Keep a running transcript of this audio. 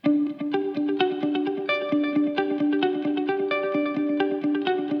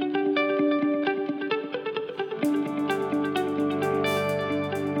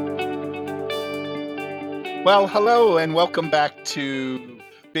Well, hello and welcome back to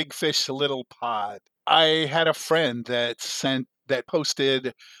Big Fish Little Pod. I had a friend that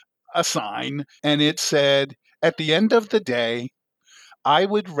posted a sign and it said, "At the end of the day, I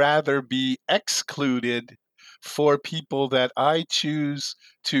would rather be excluded for people that I choose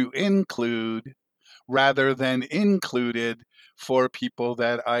to include rather than included for people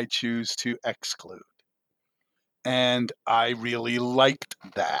that I choose to exclude." And I really liked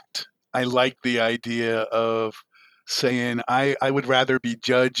that. I like the idea of saying I would rather be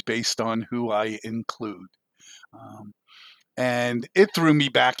judged based on who I include. Um, and it threw me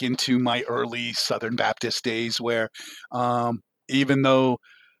back into my early Southern Baptist days where, even though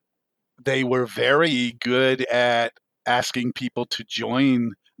they were very good at asking people to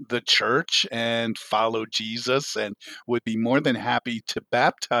join the church and follow Jesus and would be more than happy to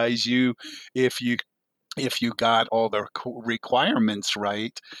baptize you if you got all the requirements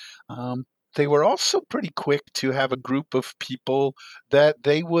right. Um, they were also pretty quick to have a group of people that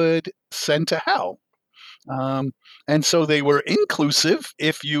they would send to hell. Um, and so they were inclusive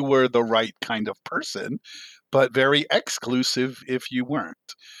if you were the right kind of person, but very exclusive if you weren't.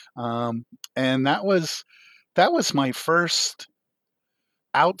 Um, and that was my first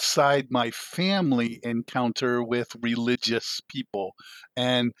outside my family encounter with religious people,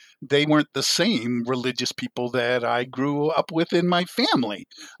 and they weren't the same religious people that I grew up with in my family.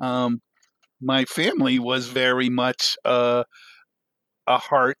 My family was very much a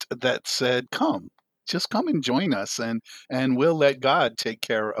heart that said, "Come, just come and join us, and we'll let God take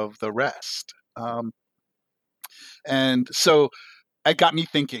care of the rest." And so it got me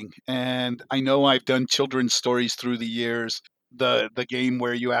thinking, and I know I've done children's stories through the years. The game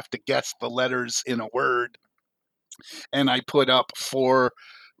where you have to guess the letters in a word, and I put up four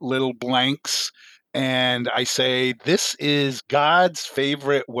little blanks, and I say, "This is God's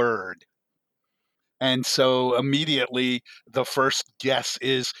favorite word." And so immediately the first guess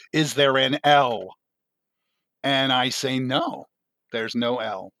is there an L? And I say, "No, there's no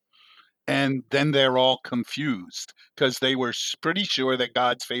L." And then they're all confused because they were pretty sure that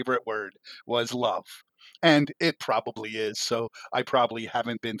God's favorite word was love. And it probably is. So I probably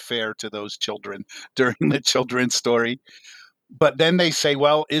haven't been fair to those children during the children's story. But then they say,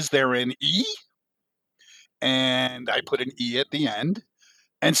 "Well, is there an E?" And I put an E at the end.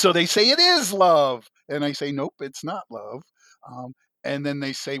 And so they say, "It is love." And I say, "Nope, it's not love." Um, and then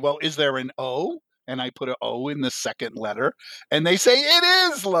they say, "Well, is there an O?" And I put an O in the second letter. And they say, "It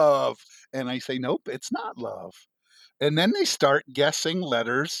is love." And I say, "Nope, it's not love." And then they start guessing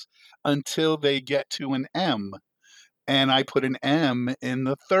letters until they get to an M. And I put an M in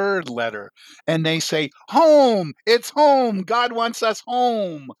the third letter. And they say, "Home, it's home. God wants us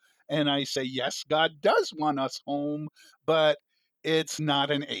home." And I say, "Yes, God does want us home, but it's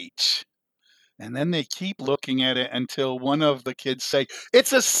not an H." And then they keep looking at it until one of the kids say,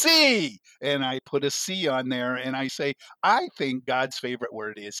 "It's a C." And I put a C on there and I say, "I think God's favorite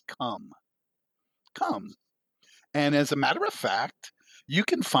word is come. Come." And as a matter of fact, you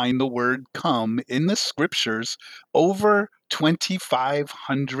can find the word come in the scriptures over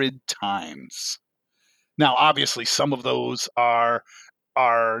 2,500 times. Now, obviously, some of those are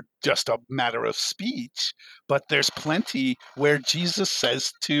just a matter of speech, but there's plenty where Jesus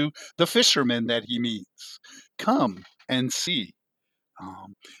says to the fishermen that he meets, "Come and see."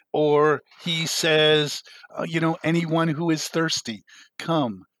 Um, or he says, "Anyone who is thirsty,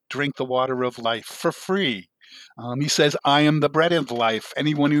 come, drink the water of life for free." He says, "I am the bread of life.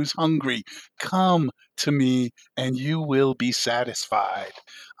 Anyone who's hungry, come to me and you will be satisfied."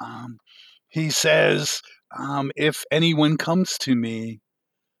 Um, he says, "If anyone comes to me,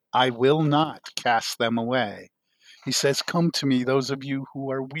 I will not cast them away." He says, "Come to me, those of you who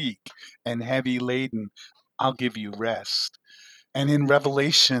are weak and heavy laden, I'll give you rest." And in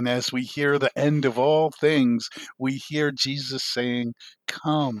Revelation, as we hear the end of all things, we hear Jesus saying,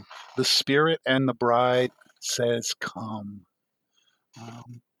 "Come." The Spirit and the bride says, "Come."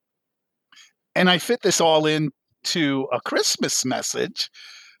 Um, and I fit this all into a Christmas message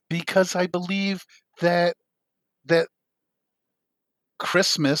because I believe that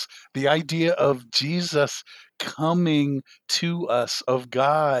Christmas, the idea of Jesus coming to us, of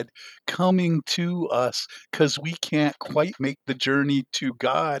God coming to us, because we can't quite make the journey to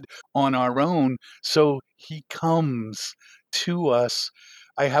God on our own. So he comes to us.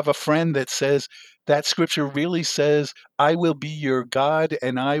 I have a friend that says that scripture really says, "I will be your God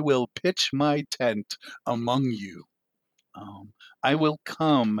and I will pitch my tent among you." Um, I will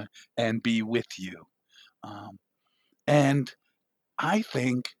come and be with you. Um, and I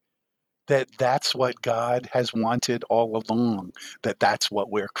think that that's what God has wanted all along, that that's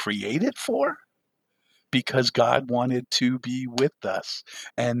what we're created for. because God wanted to be with us.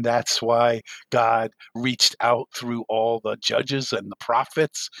 And that's why God reached out through all the judges and the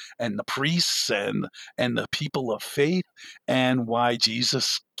prophets and the priests and the people of faith, and why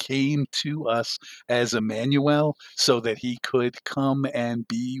Jesus came to us as Emmanuel so that he could come and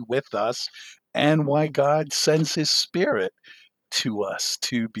be with us, and why God sends his spirit to us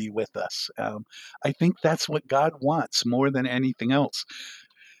to be with us. I think that's what God wants more than anything else.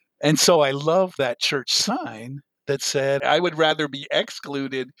 And so I love that church sign that said, I would rather be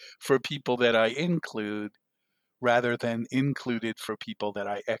excluded for people that I include rather than included for people that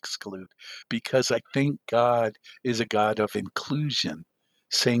I exclude. Because I think God is a God of inclusion,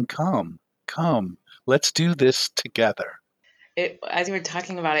 saying, come, come, let's do this together. As you were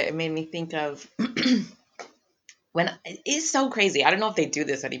talking about it, it made me think of when it's so crazy. I don't know if they do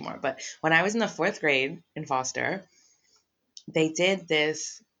this anymore, but when I was in the fourth grade in Foster, they did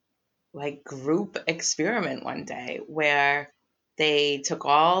this like group experiment one day where they took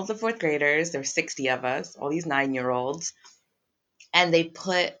all the fourth graders, there were 60 of us, all these 9-year olds, and they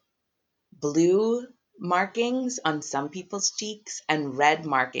put blue markings on some people's cheeks and red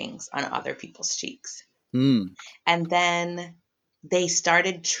markings on other people's cheeks. Mm, And then they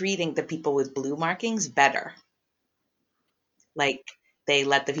started treating the people with blue markings better. Like they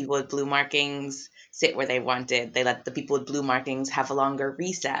let the people with blue markings sit where they wanted. They let the people with blue markings have a longer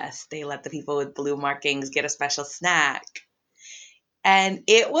recess. They let the people with blue markings get a special snack. And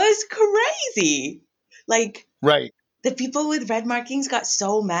it was crazy. Like right. the people with red markings got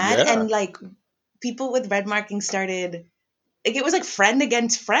so mad, Yeah. and like people with red markings started, like it was like friend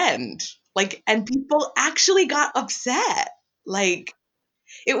against friend. Like, and people actually got upset. Like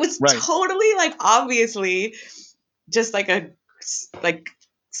it was Right. totally like obviously just like a like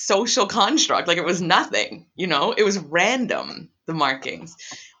social construct. Like it was nothing, it was random, the markings.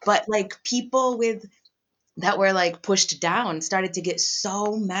 But like people with that were like pushed down started to get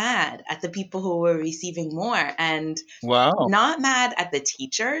so mad at the people who were receiving more, and Wow. not mad at the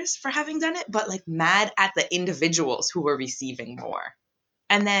teachers for having done it, but like mad at the individuals who were receiving more.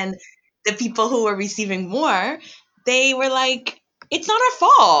 And then the people who were receiving more, they were like, it's not our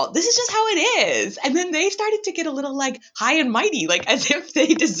fault. This is just how it is. And then they started to get a little like high and mighty, like as if they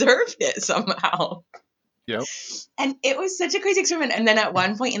deserved it somehow. Yep. And it was such a crazy experiment. And then at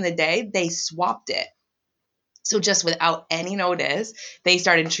one point in the day, they swapped it. So just without any notice, they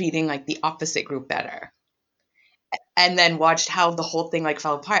started treating like the opposite group better. And then watched how the whole thing like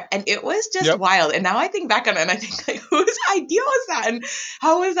fell apart. And it was just Yep. wild. And now I think back on it and I think like whose idea was that? And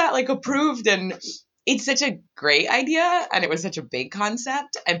how was that like approved? And it's such a great idea and it was such a big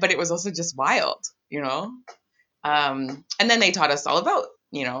concept. But it was also just wild. And then they taught us all about,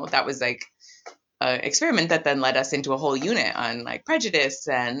 that was like an experiment that then led us into a whole unit on like prejudice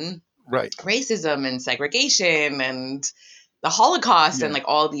and Right. racism and segregation and the Holocaust and Yeah. like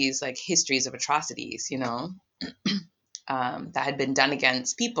all these like histories of atrocities, that had been done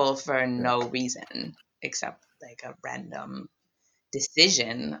against people for Yeah. no reason except like a random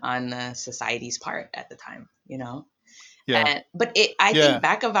decision on the society's part at the time. Yeah. And but it Yeah. I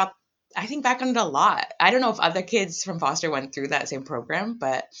think back on it a lot. I don't know if other kids from Foster went through that same program,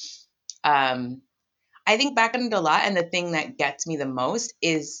 but um I think back on it a lot, and the thing that gets me the most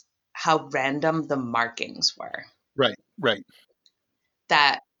is how random the markings were. Right. Right.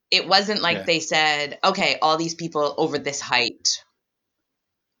 That it wasn't like Yeah. they said, okay, all these people over this height,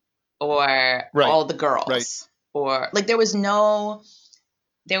 or Right. all the Right. girls, or like there was no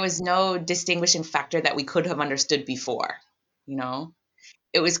distinguishing factor that we could have understood before. You know,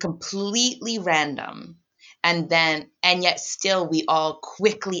 it was completely random. And yet still we all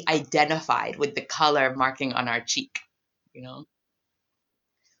quickly identified with the color marking on our cheek, you know,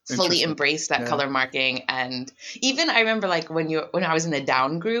 fully Interesting. embraced that Yeah. color marking. And even I remember like when I was in the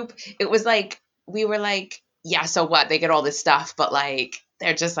down group, it was like we were like, yeah, so what? They get all this stuff, but like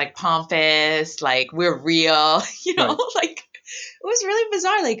they're just like pompous, like we're real, Right. like it was really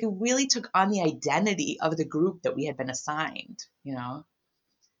bizarre. Like it really took on the identity of the group that we had been assigned.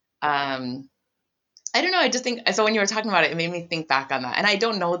 Um I don't know. I just think so. When you were talking about it, it made me think back on that. And I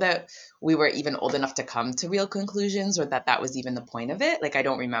don't know that we were even old enough to come to real conclusions, or that that was even the point of it. Like, I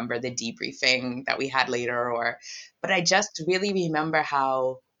don't remember the debriefing that we had later, but I just really remember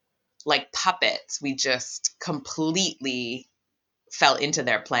how, like puppets, we just completely fell into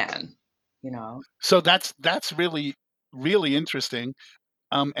their plan. So that's really really interesting.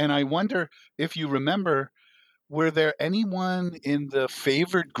 And I wonder if you remember, were there anyone in the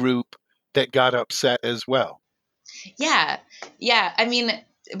favored group that got upset as well? Yeah. Yeah. I mean,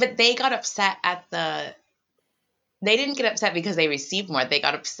 but they got upset at they didn't get upset because they received more. They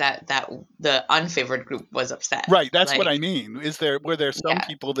got upset that the unfavored group was upset. Right, that's what I Like, mean. Were there some yeah,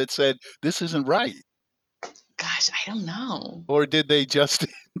 people that said, "This isn't right," gosh, I don't know. or did they just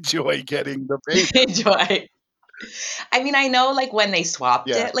enjoy getting the favor? Enjoy. I mean, I know like when they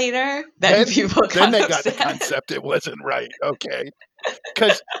swapped Yeah. it later, then Then people then got they got the upset. concept it wasn't right, okay.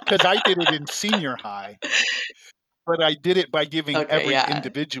 Because I did it in senior high, but I did it by giving Okay, every yeah.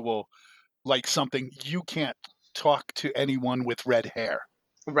 individual, like, something, "You can't talk to anyone with red hair,"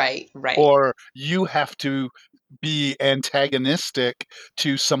 Right, right. or, "You have to be antagonistic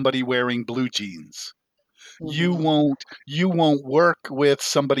to somebody wearing blue jeans." Hmm. You won't work with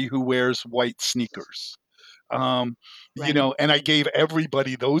somebody who wears white sneakers. Um, Right. and I gave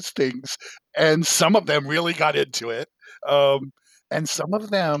everybody those things, and some of them really got into it. Um, and some of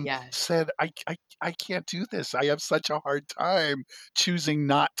them Yes. said, I can't do this. I have such a hard time choosing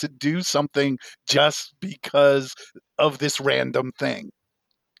not to do something just because of this random thing."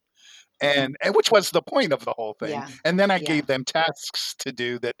 And which was the point of the whole thing, Yeah. and then I Yeah. gave them tasks to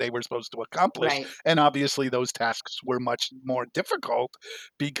do that they were supposed to accomplish, Right. and obviously those tasks were much more difficult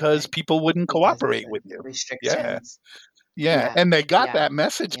because Right. people wouldn't Because of cooperate the with you. Yeah, restrictions. yeah, Yeah. and they got Yeah. that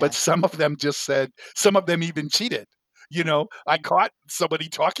message, but Yeah. some of them even cheated, I caught somebody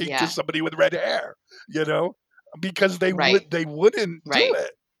talking to Yeah. somebody with red hair, you know, because Right. they wouldn't do Right.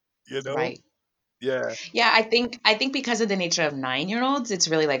 it, you know? Right. Yeah, Yeah, I think because of the nature of 9-year-olds, it's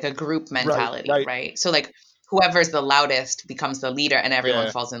really like a group right, mentality, right, right? So like whoever's the loudest becomes the leader and everyone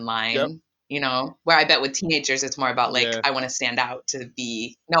yeah, falls in yep, line, Where I bet with teenagers it's more about like yeah, I want to stand out to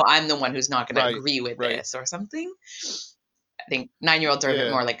be no, I'm the one who's not going to right, agree with right, this or something. I think 9-year-olds are a bit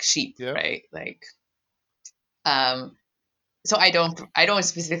yeah, more like sheep, yep, right? Like um so I don't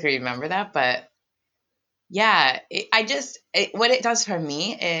specifically remember that, but yeah, what it does for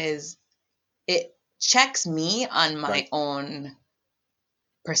me is it checks me on right, my own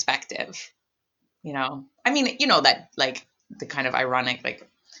perspective, I mean, that like the kind of ironic, like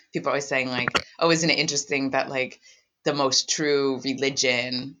people are always saying like, oh, isn't it interesting that like the most true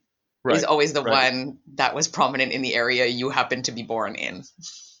religion is right, always the right, one that was prominent in the area you happen to be born in,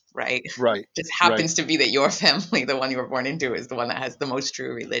 right? right, Just right, happens to be that your family, the one you were born into, is the one that has the most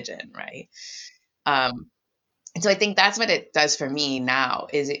true religion, right? um and so I think that's what it does for me now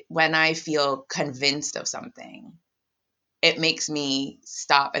when I feel convinced of something, it makes me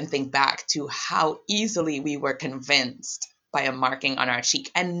stop and think back to how easily we were convinced by a marking on our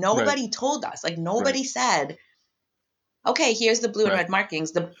cheek. And right, nobody told us, like, right, nobody said, okay, here's the blue and right, red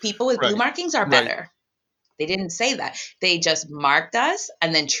markings. The people with blue right, markings are right, better. They didn't say that. They just marked us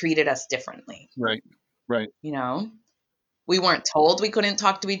and then treated us differently. right, right, You know, we weren't told we couldn't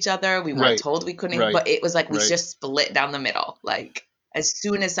talk to each other. We weren't right, told we couldn't, right, but it was like we right, just split down the middle. Like, as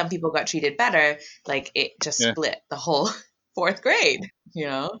soon as some people got treated better, like it just yeah, split the whole fourth grade, you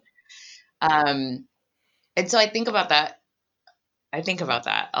know? Um, and so I think about that. I think about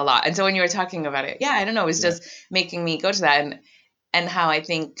that a lot. And so when you were talking about it, yeah, I don't know, it was yeah, just making me go to that and how I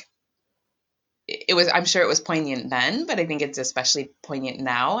think it was, I'm sure it was poignant then, but I think it's especially poignant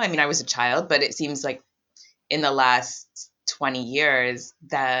now. I mean, I was a child, but it seems like in the last 20 years,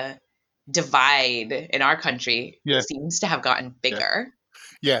 the divide in our country yeah, seems to have gotten yeah, bigger.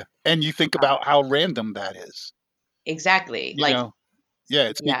 yeah, and you think Uh, about how random that is, exactly. you Like, know? Yeah,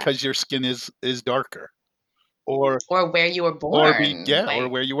 it's yeah. because your skin is darker, or Or where you were born. or Like,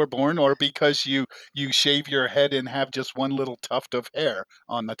 where you were born, or because you shave your head and have just one little tuft of hair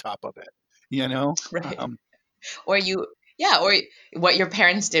on the top of it, you know? right. Um, Or yeah, or what your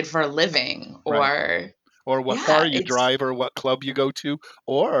parents did for a living, right. or Or what car yeah, you it's drive, or what club you go to,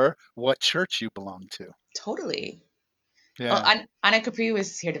 or what church you belong to. totally. Well, Yeah, Anna Capri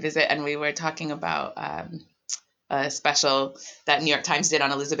was here to visit, and we were talking about a special that New York Times did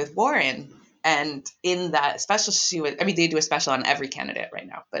on Elizabeth Warren. And in that special, I mean, they do a special on every candidate right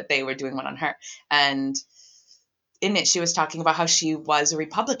now, but they were doing one on her. And in it, she was talking about how she was a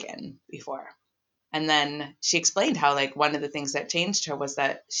Republican before. And then she explained how, like, one of the things that changed her was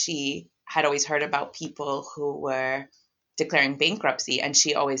that she had always heard about people who were declaring bankruptcy. And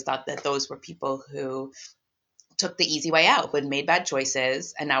she always thought that those were people who took the easy way out, who had made bad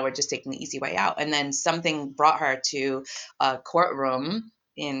choices, and now we're just taking the easy way out. And then something brought her to a courtroom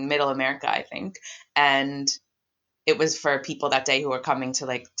in Middle America, I think, and it was for people that day who were coming to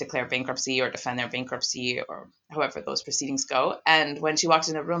like declare bankruptcy or defend their bankruptcy or however those proceedings go. And when she walked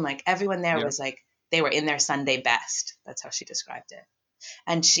in the room, like everyone there yeah, was like they were in their Sunday best. That's how she described it.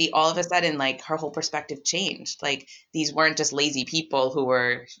 And she all of a sudden, like her whole perspective changed. Like these weren't just lazy people who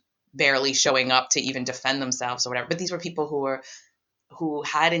were barely showing up to even defend themselves or whatever, but these were people who were who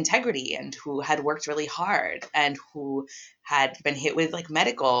had integrity and who had worked really hard and who had been hit with like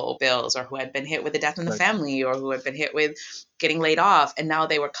medical bills, or who had been hit with a death in the Right. family, or who had been hit with getting laid off, and now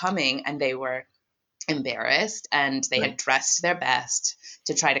they were coming and they were embarrassed and they Right. had dressed their best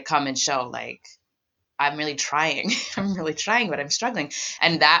to try to come and show like, I'm really trying. I'm really trying, but I'm struggling.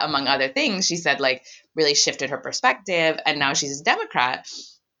 And that, among other things, she said, like, really shifted her perspective. And now she's a Democrat.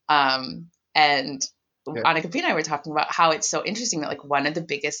 And Yeah. Anna Capri and I were talking about how it's so interesting that, like, one of the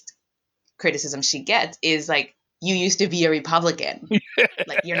biggest criticisms she gets is, like, you used to be a Republican.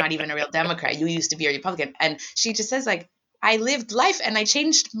 Like, you're not even a real Democrat. You used to be a Republican. And she just says, like, I lived life and I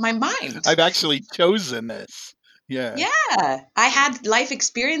changed my mind. I've actually chosen this. Yeah. Yeah, I had life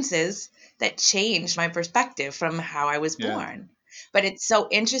experiences that changed my perspective from how I was Yeah. born. But it's so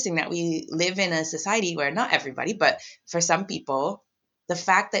interesting that we live in a society where, not everybody, but for some people, the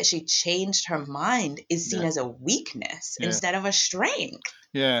fact that she changed her mind is seen Yeah. as a weakness Yeah. instead of a strength.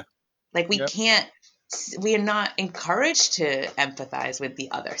 Yeah. Like, Yep. we are not encouraged to empathize with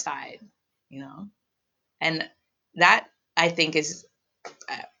the other side, you know? And that, I think, is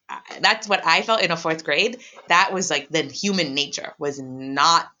that's what I felt in a fourth grade. That was like the human nature was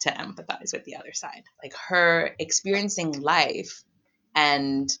not to empathize with the other side. Like, her experiencing life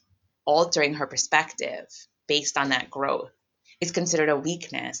and altering her perspective based on that growth is considered a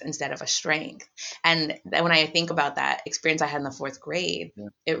weakness instead of a strength. And then when I think about that experience I had in the fourth grade, Yeah.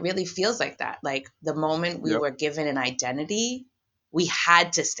 it really feels like that. Like, the moment we Yep. were given an identity, we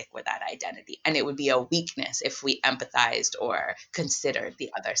had to stick with that identity, and it would be a weakness if we empathized or considered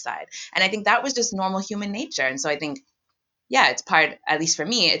the other side. And I think that was just normal human nature. And so I think, yeah, it's part, at least for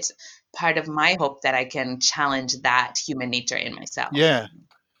me, it's part of my hope that I can challenge that human nature in myself. Yeah.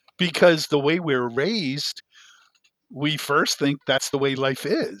 Because the way we're raised, we first think that's the way life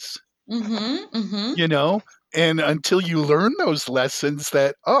is, Mm-hmm. Mm-hmm. you know? And until you learn those lessons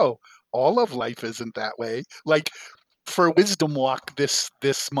that, oh, all of life isn't that way. Like for Wisdom Walk this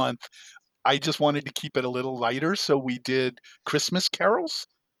month, I just wanted to keep it a little lighter, so we did Christmas carols.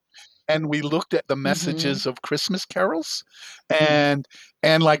 And we looked at the Mm-hmm. messages of Christmas carols, and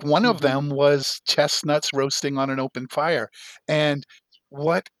like one of Mm-hmm. them was chestnuts roasting on an open fire. And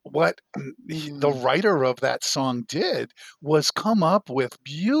what the Mm-hmm. writer of that song did was come up with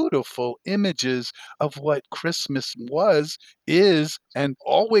beautiful images of what Christmas was, is, and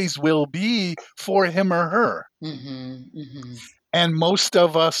always will be for him or her. Mm-hmm. Mm-hmm. And most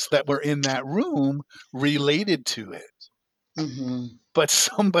of us that were in that room related to it. Mm-hmm. But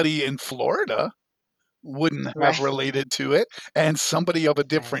somebody in Florida wouldn't have Right. related to it, and somebody of a Right.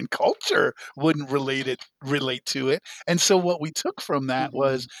 different culture wouldn't relate to it. And so what we took from that Mm-hmm.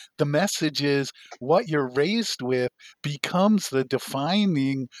 was the message is what you're raised with becomes the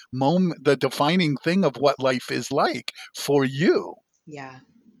defining moment, the defining thing of what life is like for you, Yeah.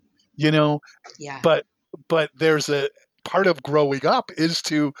 you know. Yeah. But there's a part of growing up is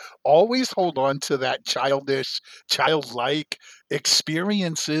to always hold on to that childish, childlike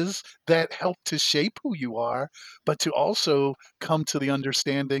experiences that help to shape who you are, but to also come to the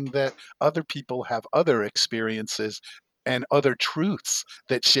understanding that other people have other experiences and other truths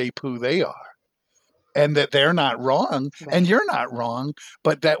that shape who they are. And that they're not wrong and Right. you're not wrong,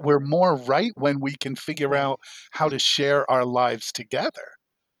 but that we're more right when we can figure Right. out how to share our lives together,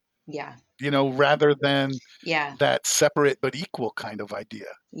 Yeah. rather than Yeah. that separate but equal kind of idea,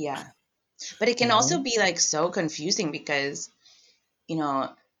 Yeah. But it can you also know? be like so confusing because, you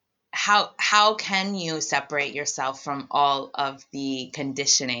know, how can you separate yourself from all of the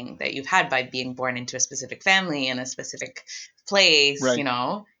conditioning that you've had by being born into a specific family in a specific place,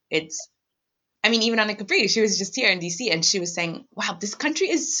 Right. it's, I mean, even Anna Capri, she was just here in DC and she was saying, wow, this country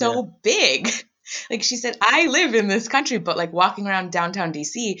is Yeah. so big. Like, she said, I live in this country, but like walking around downtown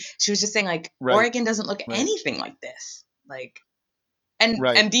DC, she was just saying, like, Right. Oregon doesn't look Right. anything like this. Like, and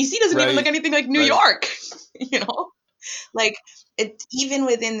Right. DC doesn't even look Right. anything like New Right. York, you know? Like, it even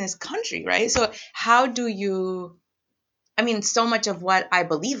within this country, right? So how do you, I mean, so much of what I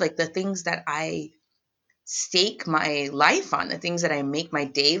believe, like the things that I stake my life on, the things that I make my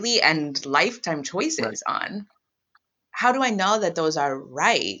daily and lifetime Right. choices on, how do I know that those are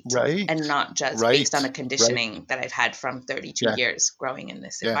right Right. and not just based on Right. the Right. conditioning that I've had from 32 Yeah. years growing in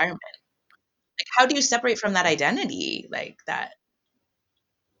this Yeah. environment? Like, how do you separate from that Yeah. identity? Like, that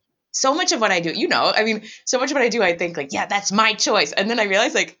so much of what I do, I mean, so much of what I do, I think like, yeah, that's my choice. And then I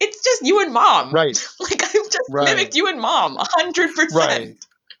realize like, it's just you and mom. Right. Like, I've just Right. mimicked you and mom 100%. Right.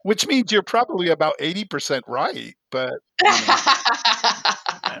 Which means you're probably about 80% right, but, you know,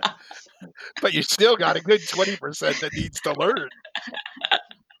 eh, but you still got a good 20% that needs to learn.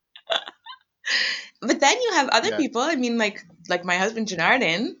 But then you have other Yeah. people. I mean, like like my husband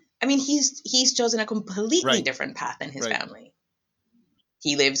Janardin, I mean, he's chosen a completely Right. different path than his Right. family.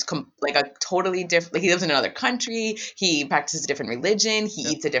 He lives like a totally different. Like he lives in another country. He practices a different religion. He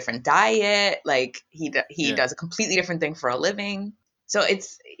Yep. eats a different diet. Like he Yeah. does a completely different thing for a living. So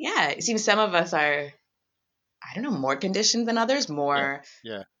it's yeah. It seems some of us are, I don't know, more conditioned than others. Yeah. More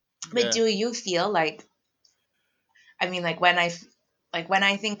Yeah. like, Yeah. do you feel like? I mean, like when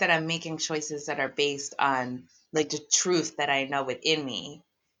I think that I'm making choices that are based on like the truth that I know within me,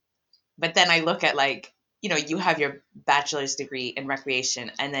 but then I look at like, you have your bachelor's degree in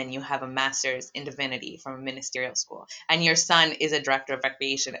recreation and then you have a master's in divinity from a ministerial school. And your son is a director of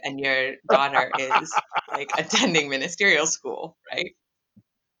recreation and your daughter is like attending ministerial school, right?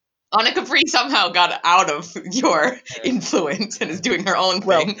 Anna Capri somehow got out of your Yeah. influence and is doing her own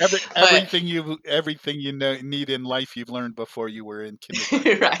Well, thing. But everything you know, need in life you've learned before you were in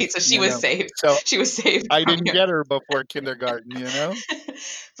kindergarten. right, so she You was know, saved. so She was saved I from didn't your get her before kindergarten. You know.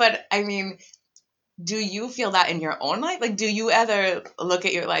 but I mean, do you feel that in your own life? Like, do you ever look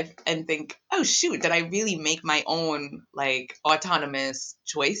at your life and think, oh, shoot, did I really make my own, like, autonomous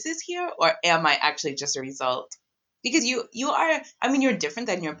choices here? Or am I actually just a result? Because you are, I mean, you're different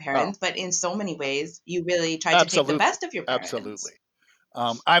than your Oh, parents, but in so many ways, you really tried to take the absolutely, best of your absolutely. parents.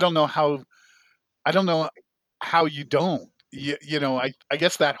 I don't know how. I don't know how you don't. You know, I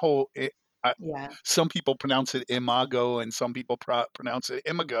guess that whole Yeah, some people pronounce it imago and some people pronounce it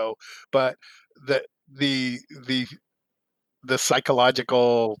imago, but the the the the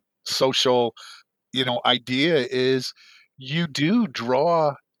psychological social, idea is you do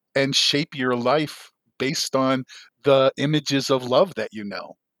draw and shape your life based on the images of love that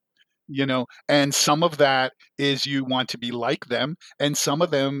and some of that is you want to be like them, and some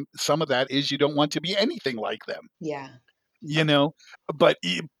of that is you don't want to be anything like them, yeah, you know but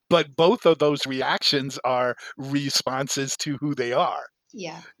but both of those reactions are responses to who they are,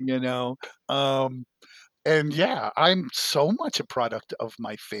 yeah, you know um and yeah, I'm so much a product of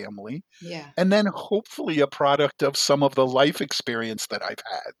my family, yeah, and then hopefully a product of some of the life experience that I've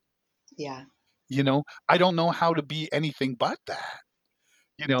had. yeah, I don't know how to be anything but that.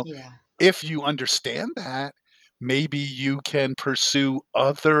 You know, yeah, if you understand that, maybe you can pursue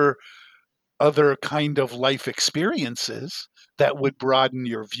other kind of life experiences that would broaden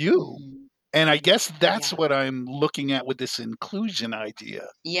your view. hmm, And I guess that's yeah, what I'm looking at with this inclusion idea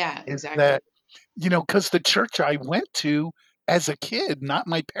yeah, is exactly. that, because the church I went to as a kid, not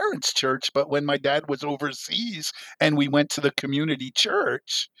my parents' church, but when my dad was overseas and we went to the community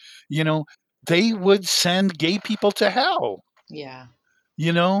church, you know, they would send gay people to hell. Yeah,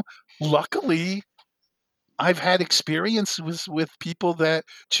 You know, luckily, I've had experiences with people that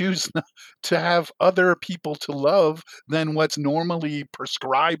choose to have other people to love than what's normally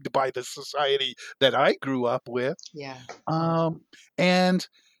prescribed by the society that I grew up with. yeah, Um, and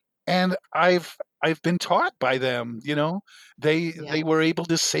and I've been taught by them, they yeah, were able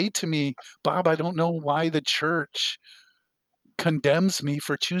to say to me, "Bob, I don't know why the church condemns me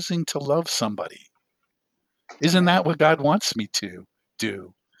for choosing to love somebody. Isn't right, that what God wants me to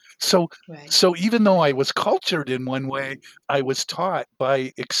do?" So right, so even though I was cultured in one way, I was taught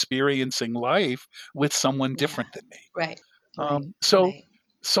by experiencing life with someone yeah, different than me. right, right, Um, so right,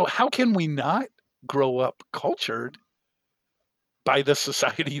 so how can we not grow up cultured by the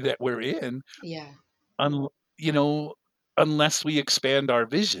society that we're in, yeah, un, you know, unless we expand our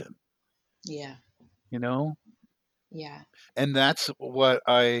vision, yeah, you know? yeah, And that's what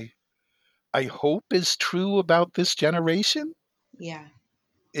I hope is true about this generation, yeah,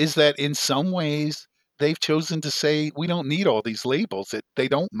 is that in some ways they've chosen to say we don't need all these labels. They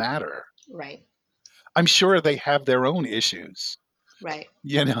don't matter. right, I'm sure they have their own issues, right,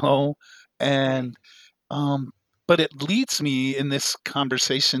 you know, right, and but it leads me in this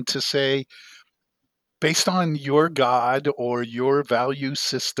conversation to say, based on your God or your value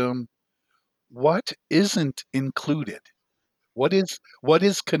system, what isn't included? What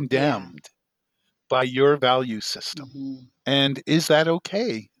is yeah, condemned by your value system? hmm, And is that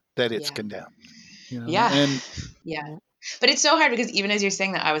okay that it's yeah, condemned? yeah, And yeah. But it's so hard because even as you're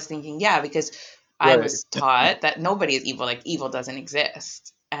saying that, I was thinking, yeah, because I right, was taught that nobody is evil, like evil doesn't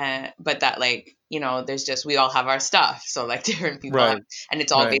exist. But that, like, there's just, we all have our stuff. So, like, different people have, right, and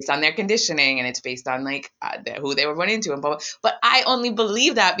it's all right. based on their conditioning and it's based on, like, who they were born into and blah, blah. But I only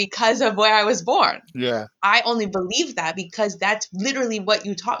believe that because of where I was born. Yeah, I only believe that because that's literally what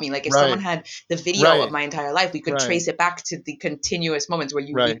you taught me. Like if someone right, had the video of right, my entire life, we could right, trace it back to the continuous moments where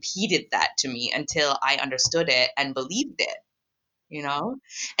you right. repeated that to me until I understood it and believed it, you know?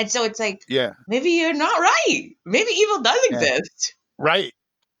 And so it's like, Yeah, maybe you're not right. Maybe evil does yeah. exist. Right,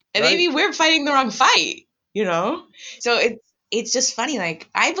 And right. maybe we're fighting the wrong fight, you know? So it's, it's just funny. Like,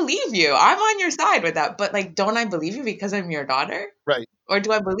 I believe you. I'm on your side with that. But like, don't I believe you because I'm your daughter? Right. Or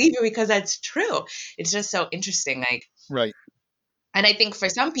do I believe you because that's true? It's just so interesting. Like, Right. and I think for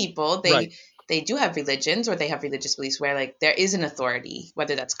some people, Right. they do have religions or they have religious beliefs where like there is an authority,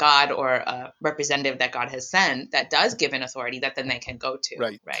 whether that's God or a representative that God has sent that does give an authority that then they can go to,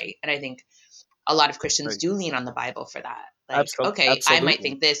 Right. right? And I think a lot of Christians Right. do lean on the Bible for that. Like, okay, I might Absolutely.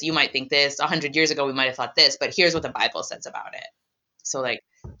 think this, you might think this. 100 years ago, we might have thought this, but here's what the Bible says about it. So like,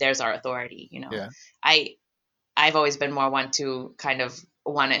 there's our authority. Yeah. I I've always been more one to kind of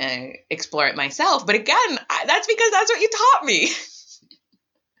want to explore it myself, but again, that's because that's what you taught me.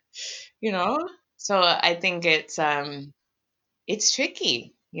 you know. So I think it's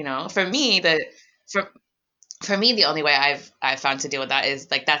tricky. For me for for me the only way I've found to deal with that is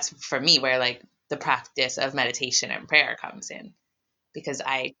like that's for me where like the practice of meditation and prayer comes in because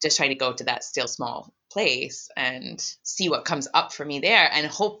I just try to go to that still small place and see what comes up for me there and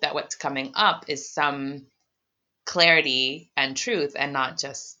hope that what's coming up is some clarity and truth and not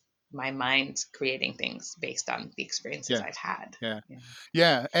just my mind creating things based on the experiences Yeah. I've had. Yeah. Yeah.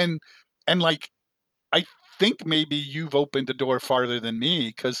 Yeah. And like, I think maybe you've opened the door farther than me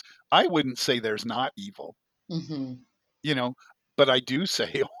because I wouldn't say there's not evil, Mm-hmm. you know, but I do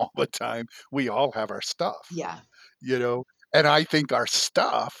say all the time, we all have our stuff, Yeah. you know, and I think our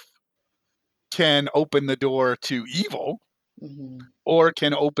stuff can open the door to evil Mm-hmm. or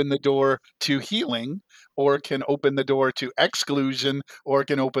can open the door to healing or can open the door to exclusion or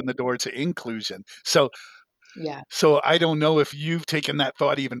can open the door to inclusion. Yeah. So I don't know if you've taken that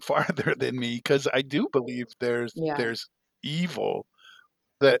thought even farther than me because I do believe Yeah. there's evil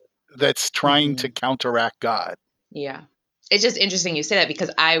that that's trying to Mm-hmm. counteract God. Yeah. It's just interesting you say that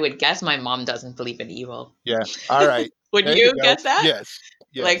because I would guess my mom doesn't believe in evil. Yeah. All right. Would There you you go. guess that? Yes.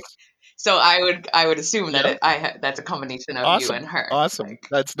 Like, Yes. so I would assume that Yep. that's a combination of you Awesome. and her. Awesome. Like,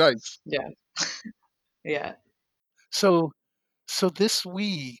 That's nice. yeah, yeah. So this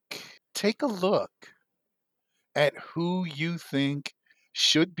week, take a look at who you think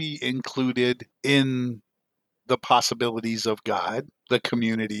should be included in the possibilities of God, the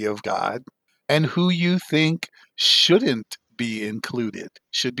community of God, and who you think shouldn't be included,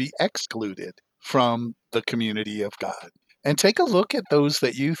 should be excluded from the community of God. And take a look at those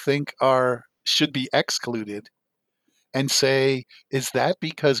that you think are should be excluded and say, is that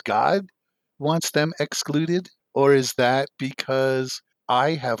because God wants them excluded? Or is that because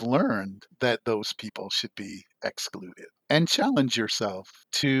I have learned that those people should be excluded? And challenge yourself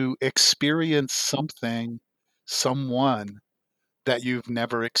to experience something, someone that you've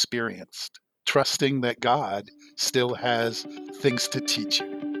never experienced, trusting that God still has things to teach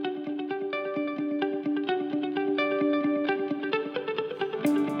you.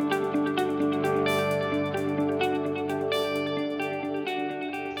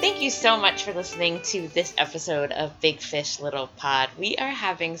 Thank you so much for listening to this episode of Big Fish Little Pod. We are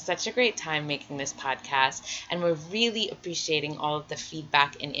having such a great time making this podcast, and we're really appreciating all of the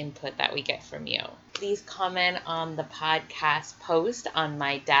feedback and input that we get from you. Please comment on the podcast post on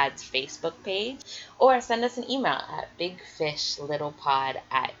my dad's Facebook page, or send us an email at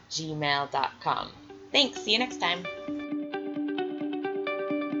bigfishlittlepod@gmail.com. Thanks. See you next time.